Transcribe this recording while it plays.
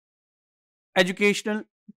Educational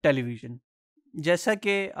television. जैसा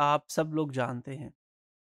कि आप सब लोग जानते हैं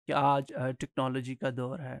कि आज टेक्नोलॉजी का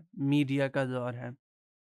दौर है, मीडिया का दौर है।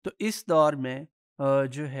 तो इस दौर में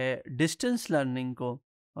जो है डिस्टेंस लर्निंग को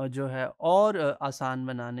जो है और आसान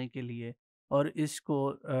बनाने के लिए और इसको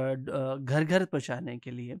घर-घर पहुँचाने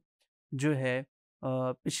के लिए जो है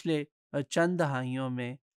पिछले चंद दहाइयों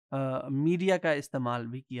में मीडिया का इस्तेमाल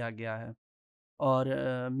भी किया गया है। और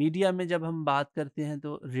मीडिया में जब हम बात करते हैं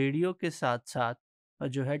तो रेडियो के साथ-साथ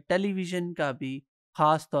जो है टेलीविज़न का भी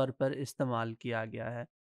ख़ास तौर पर इस्तेमाल किया गया है।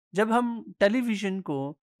 जब हम टेलीविज़न को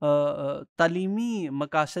तालीमी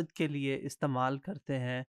मकासद के लिए इस्तेमाल करते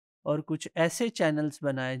हैं और कुछ ऐसे चैनल्स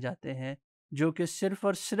बनाए जाते हैं जो कि सिर्फ़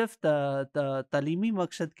और सिर्फ़ तालीमी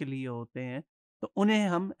मकसद के लिए होते हैं, तो उन्हें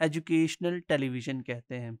हम एजुकेशनल टेलीविज़न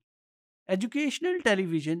कहते हैं। Educational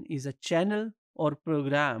television is a channel or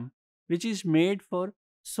program which is made for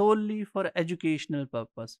solely for educational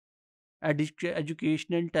purpose.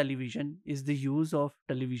 Educational television is the use of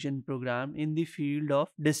television program in the field of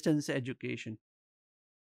distance education.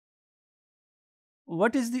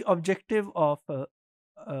 What is the objective of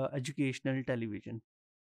educational television?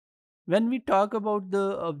 When we talk about the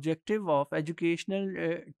objective of educational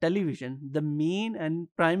television, the main and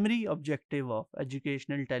primary objective of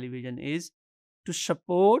educational television is to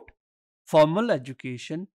support formal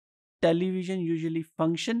education. Television usually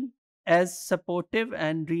function as supportive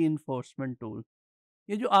and reinforcement tool.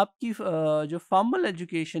 ये जो आपकी जो formal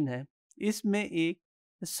education है इसमें एक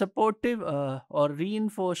supportive और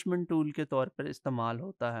reinforcement tool के तौर पर इस्तेमाल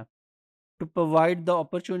होता है to provide the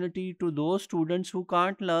opportunity to those students who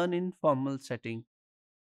can't learn in formal setting.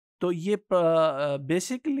 तो ये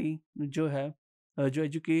बेसिकली जो है जो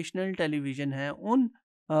एजुकेशनल टेलीविज़न है उन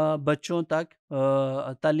बच्चों तक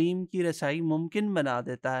तालीम की रसाई मुमकिन बना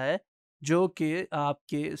देता है जो कि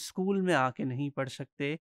आपके स्कूल में आके नहीं पढ़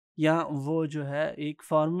सकते या वो जो है एक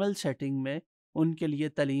फॉर्मल सेटिंग में उनके लिए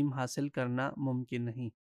तालीम हासिल करना मुमकिन नहीं।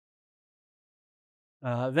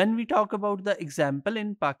 When we talk about the example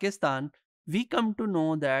in Pakistan, we come to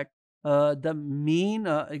know that the main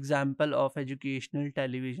example of educational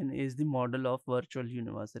television is the model of virtual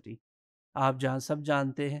university. आप जहाँ सब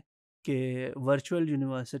जानते हैं कि वर्चुअल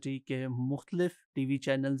यूनिवर्सिटी के मुख्तलिफ टीवी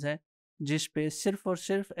चैनल्स हैं जिस पे सिर्फ़ और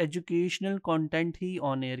सिर्फ educational content he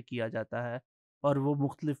on air किया जाता है और वो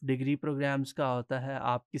मुख्तलिफ डिग्री प्रोग्राम्स का होता है।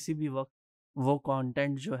 आप किसी भी वक्त वो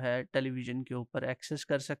कंटेंट जो है टेलीविज़न के ऊपर एक्सेस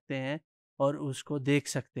कर सकते हैं और उसको देख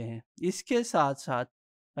सकते हैं। इसके साथ-साथ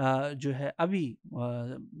जो है अभी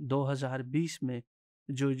 2020 में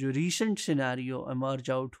जो रीसेंट सिनेरियो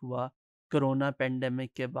इमर्ज आउट हुआ कोरोना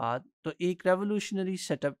पेंडेमिक के बाद, तो एक रेवोल्यूशनरी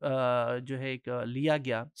सेटअप जो है एक लिया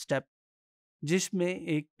गया स्टेप जिसमें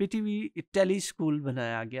एक पीटीवी टेली स्कूल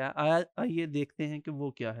बनाया गया। आइए देखते हैं कि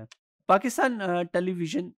वो क्या है। पाकिस्तान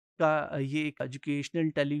टेलीविज़न का ये एक एजुकेशनल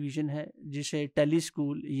टेलीविज़न है जिसे टेली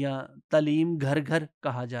स्कूल या तालीम घर-घर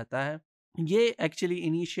कहा जाता है। ये एक्चुअली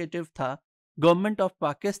इनिशिएटिव था गवर्नमेंट ऑफ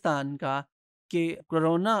पाकिस्तान का कि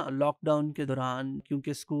कोरोना लॉकडाउन के दौरान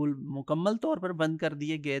क्योंकि स्कूल मुकम्मल तौर पर बंद कर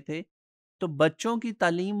दिए गए थे, तो बच्चों की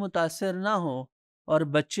तालीम मुतासर ना हो और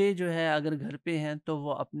बच्चे जो है अगर घर पे हैं तो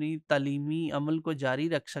वो अपनी तालीमी अमल को जारी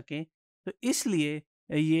रख सकें। तो इसलिए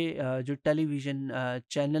ये जो टेलीविज़न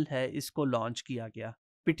चैनल है इसको लॉन्च किया गया।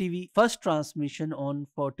 PTV first transmission on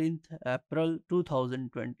 14th अप्रैल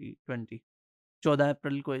 2020 14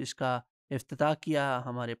 अप्रैल को इसका इफ्तिताह किया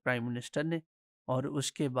हमारे प्राइम मिनिस्टर ने और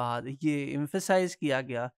उसके बाद ये एम्फसाइज़ किया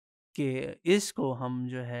गया कि इसको हम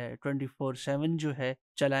जो है 24/7 जो है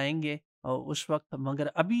चलाएँगे और उस वक़्त मगर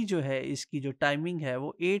अभी जो है इसकी जो टाइमिंग है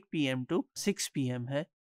वो 8 पीएम टू 6 पीएम है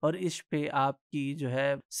और इस पे आपकी जो है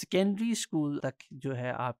सेकेंडरी स्कूल तक जो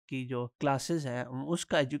है आपकी जो क्लासेस हैं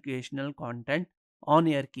उसका एजुकेशनल कंटेंट ऑन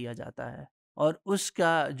एयर किया जाता है और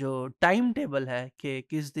उसका जो टाइम टेबल है कि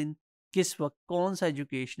किस दिन किस वक़्त कौन-सा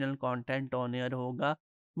एजुकेशनल कंटेंट ऑन एयर होगा,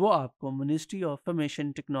 वो आपको मिनिस्ट्री ऑफ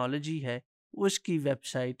इंफॉर्मेशन टेक्नोलॉजी है, उसकी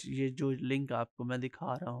वेबसाइट ये जो लिंक आपको मैं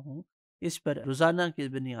दिखा रहा हूँ, इस पर रोज़ाना की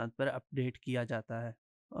बुनियाद पर अपडेट किया जाता है।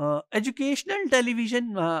 एजुकेशनल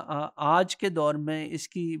टेलीविज़न आज के दौर में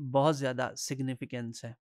इसकी बहुत ज़्यादा सिग्निफिकेंस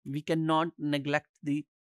है। We can not neglect the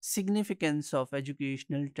significance of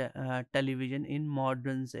educational television in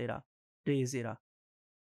modern today's era.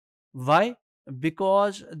 Why?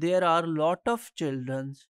 Because there are lot of children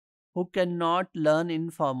who cannot learn in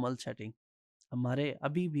formal setting. हमारे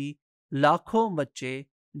अभी भी लाखों बच्चे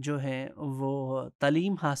जो हैं वो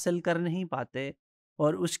तालीम हासिल कर नहीं पाते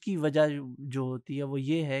और उसकी वजह जो होती है वो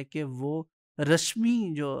ये है कि वो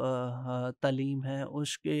रस्मी जो तालीम है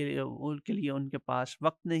उनके लिए उनके पास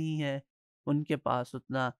वक़्त नहीं है, उनके पास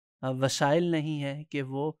उतना वसाइल नहीं है कि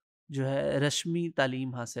वो जो है रस्मी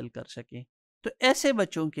तालीम हासिल कर सकें। तो ऐसे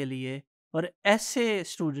बच्चों के लिए और ऐसे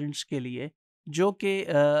स्टूडेंट्स के लिए जो कि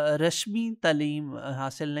रस्मी तालीम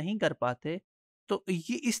हासिल नहीं कर पाते, तो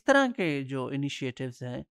ये इस तरह के जो इनिशिएटिव्स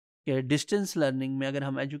हैं कि डिस्टेंस लर्निंग में अगर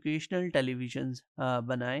हम एजुकेशनल टेलीविजन्स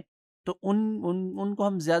बनाएं, तो उनको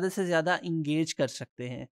हम ज़्यादा से ज़्यादा इंगेज कर सकते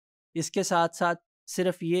हैं। इसके साथ साथ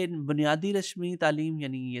सिर्फ ये बुनियादी रस्मी तालीम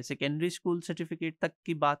यानी ये सेकेंडरी स्कूल सर्टिफिकेट तक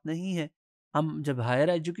की बात नहीं है। हम जब हायर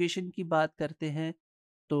एजुकेशन की बात करते हैं,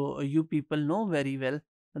 तो you people know very well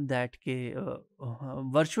that के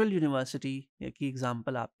वर्चुअल यूनिवर्सिटी की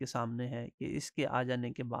एग्जांपल आपके सामने है कि इसके आ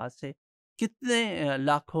जाने के बाद से कितने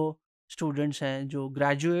लाखों स्टूडेंट्स हैं जो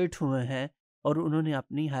ग्रेजुएट हुए हैं और उन्होंने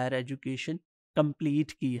अपनी हायर एजुकेशन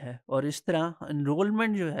कंप्लीट की है, और इस तरह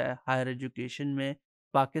इनरोलमेंट जो है हायर एजुकेशन में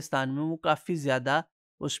पाकिस्तान में वो काफ़ी ज़्यादा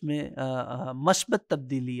उसमें मस्बत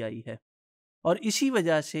तब्दीली आई है। और इसी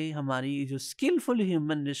वजह से हमारी जो स्किलफुल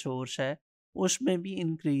ह्यूमन रिसोर्स है उसमें भी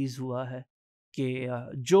इंक्रीज हुआ है कि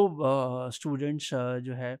जो स्टूडेंट्स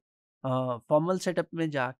जो है फॉर्मल सेटअप में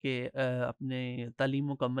जाके अपने तालीम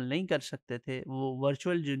मुकम्मल नहीं कर सकते थे, वो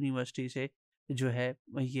वर्चुअल यूनिवर्सिटी से जो है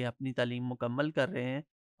ये अपनी तालीम मुकम्मल कर रहे हैं,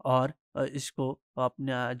 और इसको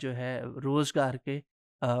अपना जो है रोज़गार के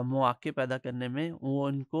मौके पैदा करने में वो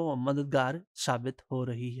उनको मददगार साबित हो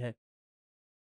रही है।